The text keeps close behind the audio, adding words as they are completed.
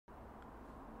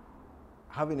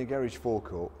Having a garage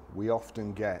forecourt, we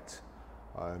often get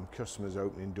customers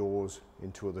opening doors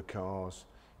into other cars,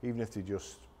 even if they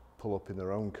just pull up in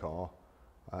their own car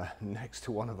next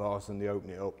to one of ours and they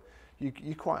open it up.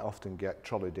 You quite often get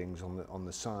trolley dings on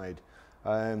the side.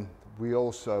 We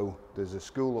also, there's a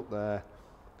school up there,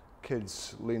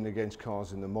 kids leaning against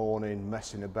cars in the morning,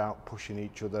 messing about, pushing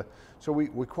each other. So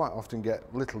we quite often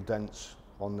get little dents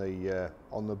on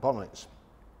the bonnets.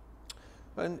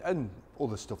 And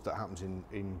other stuff that happens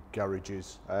in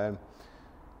garages.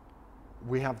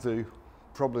 We have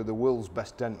probably the world's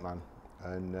best dent man,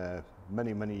 and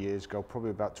many years ago,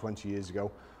 probably about 20 years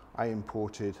ago, I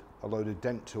imported a load of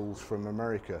dent tools from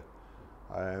America.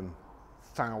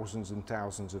 Thousands and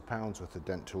thousands of pounds worth of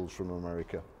dent tools from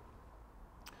America.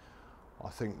 I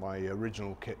think my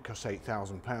original kit cost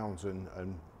 £8,000,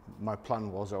 and my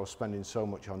plan was I was spending so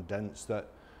much on dents that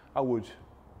I would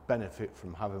benefit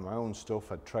from having my own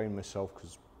stuff. I'd train myself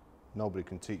because nobody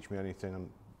can teach me anything. I'm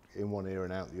in one ear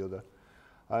and out the other.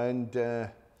 And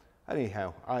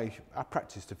anyhow, I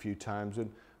practiced a few times,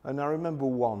 and I remember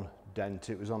one dent.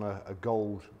 It was on a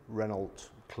gold Renault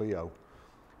Clio,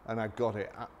 and I got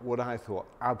it at what I thought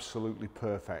absolutely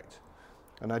perfect.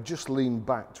 And I just leaned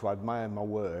back to admire my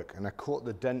work, and I caught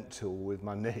the dent tool with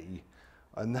my knee,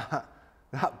 and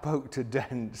that poked a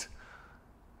dent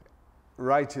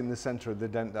right in the centre of the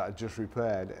dent that I just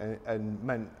repaired, and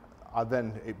meant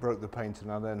it broke the paint,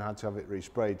 and I then had to have it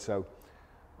resprayed. So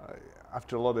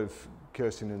after a lot of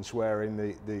cursing and swearing,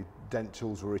 the dent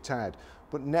tools were retired.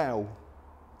 But now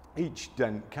each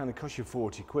dent kind of costs you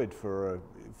 40 quid for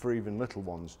even little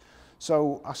ones.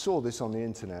 So I saw this on the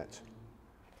internet,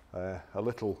 a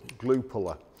little glue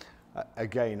puller.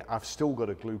 Again, I've still got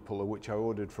a glue puller which I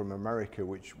ordered from America,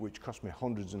 which cost me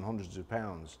hundreds and hundreds of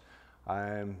pounds.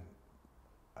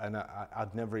 And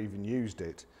I'd never even used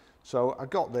it. So I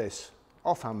got this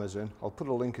off Amazon. I'll put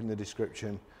a link in the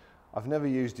description. I've never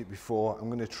used it before. I'm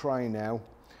going to try now.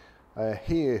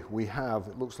 Here we have,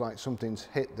 it looks like something's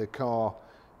hit the car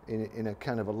in a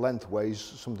kind of a lengthways,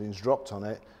 something's dropped on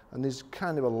it, and there's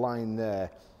kind of a line there.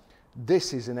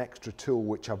 This is an extra tool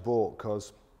which I bought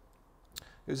because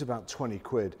it was about 20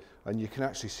 quid, and you can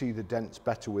actually see the dents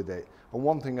better with it. And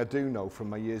one thing I do know from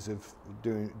my years of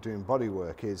doing body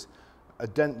work is a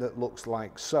dent that looks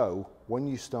like so, when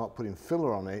you start putting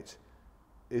filler on it,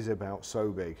 is about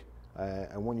so big.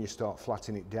 And when you start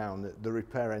flattening it down, the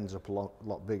repair ends up a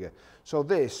lot bigger. So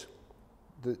this,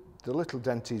 the little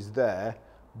dent is there,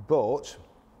 but,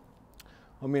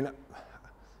 I mean,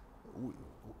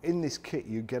 in this kit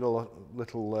you get a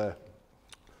little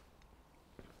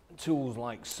tools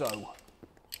like so.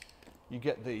 You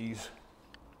get these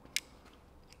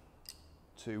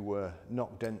to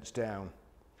knock dents down,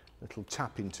 little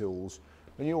tapping tools,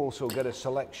 and you also get a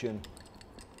selection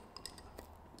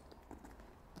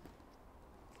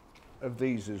of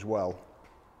these as well.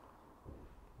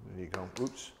 There you go.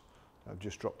 Oops, I've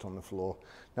just dropped on the floor.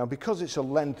 Now, because it's a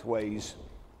lengthways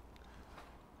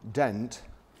dent,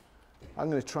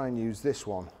 I'm going to try and use this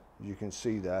one, as you can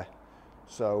see there.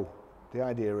 So the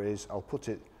idea is I'll put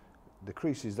it, the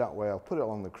crease is that way, I'll put it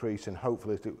along the crease, and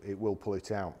hopefully it will pull it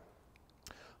out.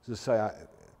 As I say,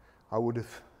 I would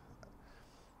have,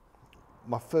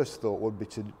 my first thought would be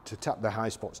to tap the high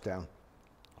spots down,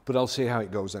 but I'll see how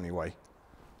it goes anyway.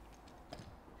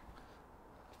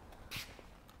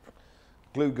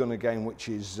 Glue gun again, which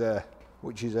is an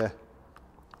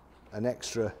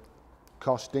extra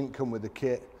cost. Didn't come with the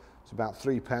kit. It's about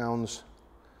 £3,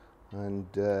 and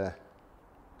I'll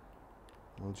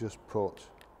just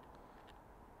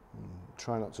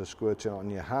try not to squirt it on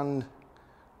your hand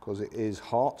because it is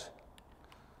hot.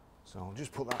 So I'll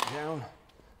just put that down.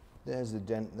 There's the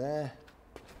dent there.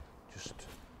 Just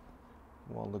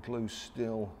while the glue's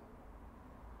still.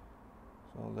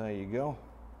 So there you go.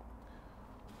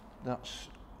 That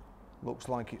looks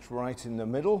like it's right in the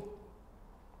middle,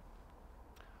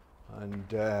 and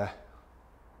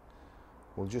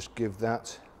we'll just give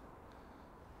that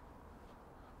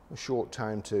a short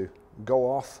time to go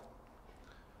off.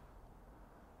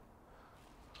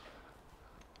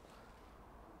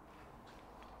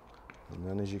 And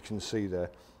then, as you can see there,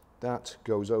 that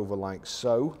goes over like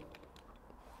so,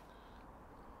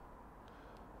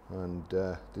 and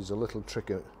there's a little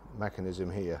trigger mechanism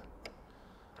here.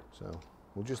 So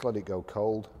we'll just let it go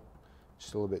cold.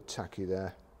 Still a bit tacky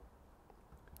there.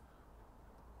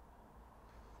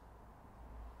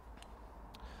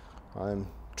 I'm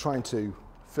trying to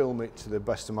film it to the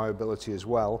best of my ability as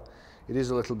well. It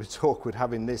is a little bit awkward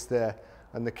having this there,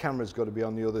 and the camera's got to be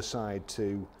on the other side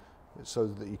too, so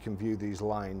that you can view these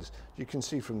lines. You can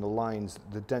see from the lines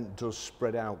the dent does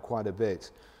spread out quite a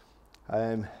bit.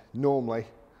 Normally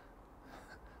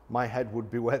my head would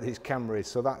be where this camera is,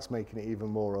 so that's making it even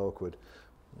more awkward.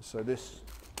 So this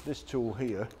tool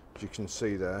here, as you can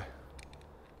see there,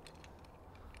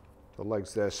 the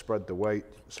legs there spread the weight,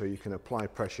 so you can apply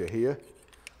pressure here,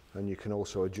 and you can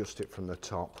also adjust it from the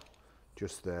top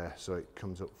just there, so it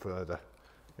comes up further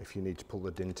if you need to pull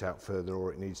the dent out further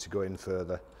or it needs to go in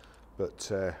further.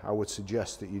 But I would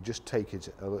suggest that you just take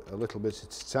it a little bit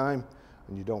at a time,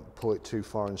 and you don't pull it too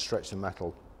far and stretch the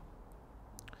metal.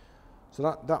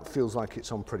 So that feels like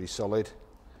it's on pretty solid.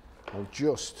 I'll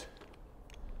just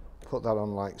put that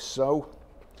on like so,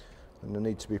 and I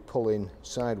need to be pulling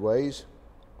sideways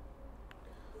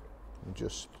and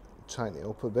just tighten it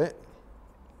up a bit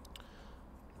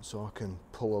so I can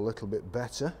pull a little bit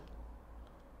better.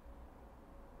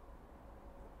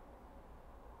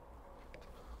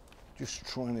 Just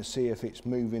trying to see if it's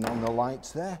moving on the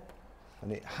lights there,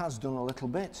 and it has done a little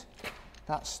bit.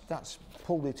 That's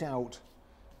pulled it out.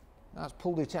 That's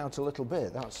pulled it out a little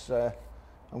bit.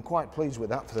 I'm quite pleased with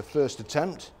that for the first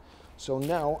attempt. So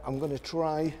now I'm going to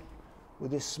try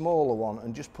with this smaller one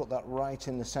and just put that right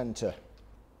in the centre.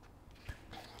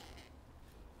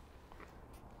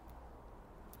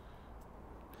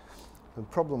 The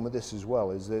problem with this as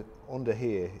well is that under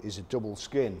here is a double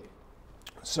skin.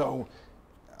 So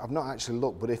I've not actually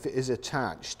looked, but if it is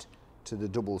attached to the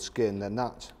double skin, then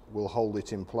that will hold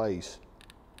it in place.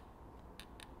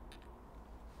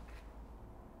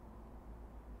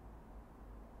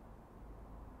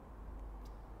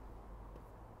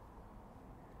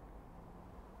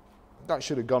 That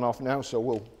should have gone off now, so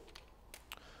we'll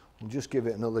just give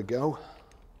it another go.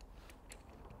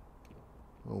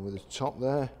 Over the top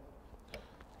there.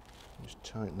 Just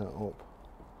tighten that up.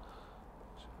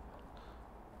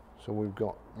 So we've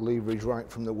got leverage right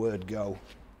from the word go.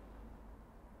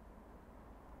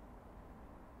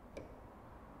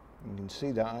 You can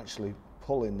see that actually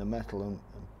pulling the metal and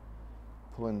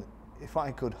pulling. If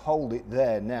I could hold it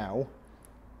there now,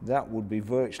 that would be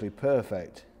virtually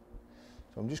perfect.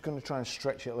 So I'm just going to try and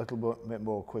stretch it a little bit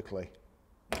more quickly.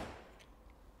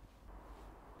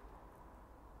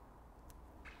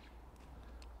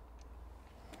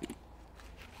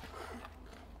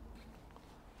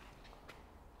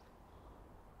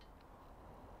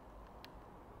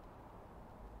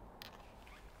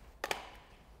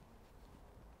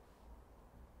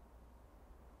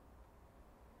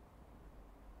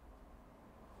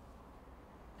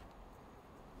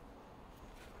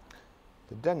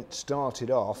 The dent started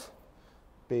off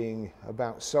being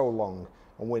about so long,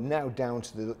 and we're now down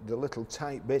to the little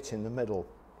tight bit in the middle.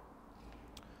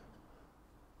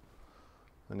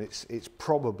 And it's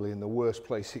probably in the worst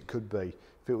place it could be.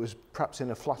 If it was perhaps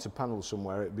in a flatter panel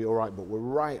somewhere, it'd be all right, but we're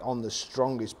right on the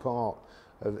strongest part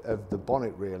of the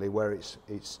bonnet really, where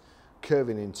it's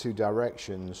curving in two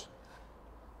directions.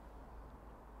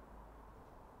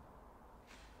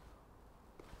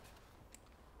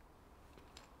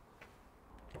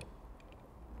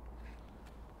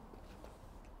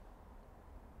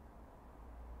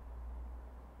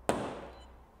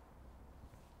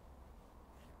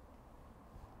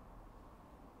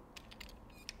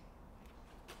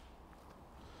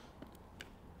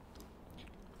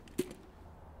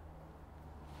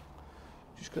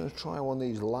 Just going to try one of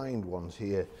these lined ones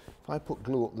here. If I put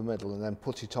glue up the middle and then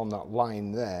put it on that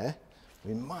line there,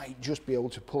 we might just be able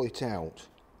to pull it out.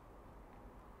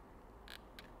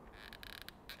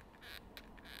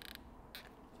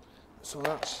 So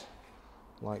that's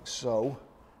like so,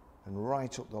 and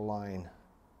right up the line.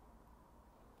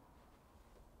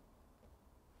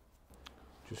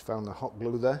 Just found the hot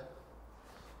glue there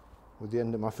with the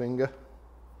end of my finger.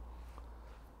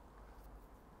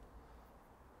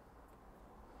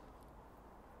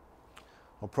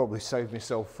 I'll probably save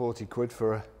myself 40 quid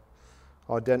for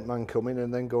our dent man coming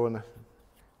and then go and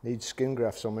need skin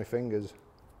grafts on my fingers.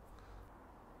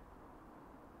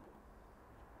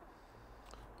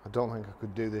 I don't think I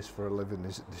could do this for a living.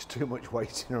 There's too much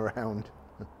waiting around.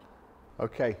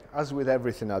 Okay, as with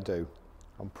everything I do,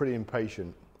 I'm pretty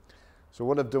impatient. So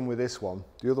what I've done with this one,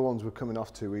 the other ones were coming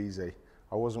off too easy.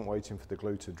 I wasn't waiting for the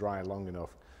glue to dry long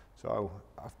enough. So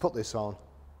I've put this on,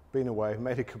 been away,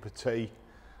 made a cup of tea,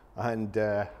 and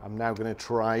I'm now going to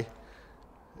try.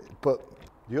 But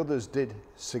the others did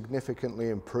significantly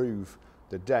improve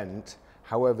the dent.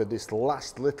 However, this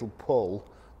last little pull,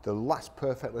 the last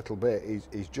perfect little bit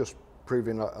is just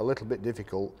proving a little bit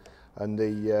difficult, and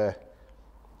the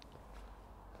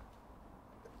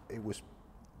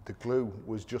glue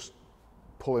was just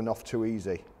pulling off too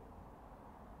easy.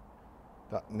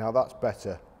 Now that's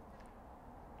better.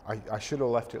 I should have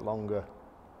left it longer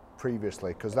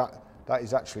previously, because that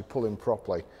is actually pulling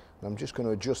properly. I'm just going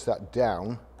to adjust that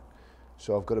down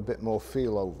so I've got a bit more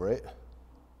feel over it.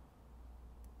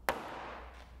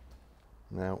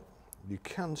 Now, you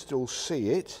can still see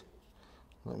it.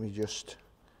 Let me just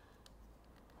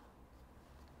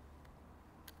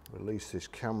release this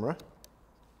camera.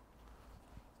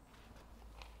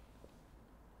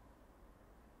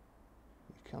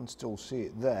 You can still see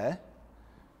it there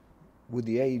with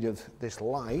the aid of this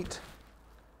light,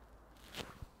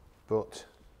 but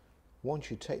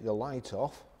once you take the light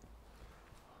off,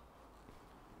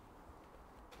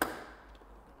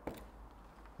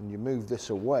 and you move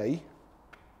this away,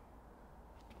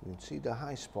 you can see the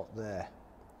high spot there.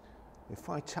 If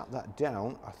I tap that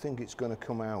down, I think it's going to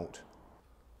come out.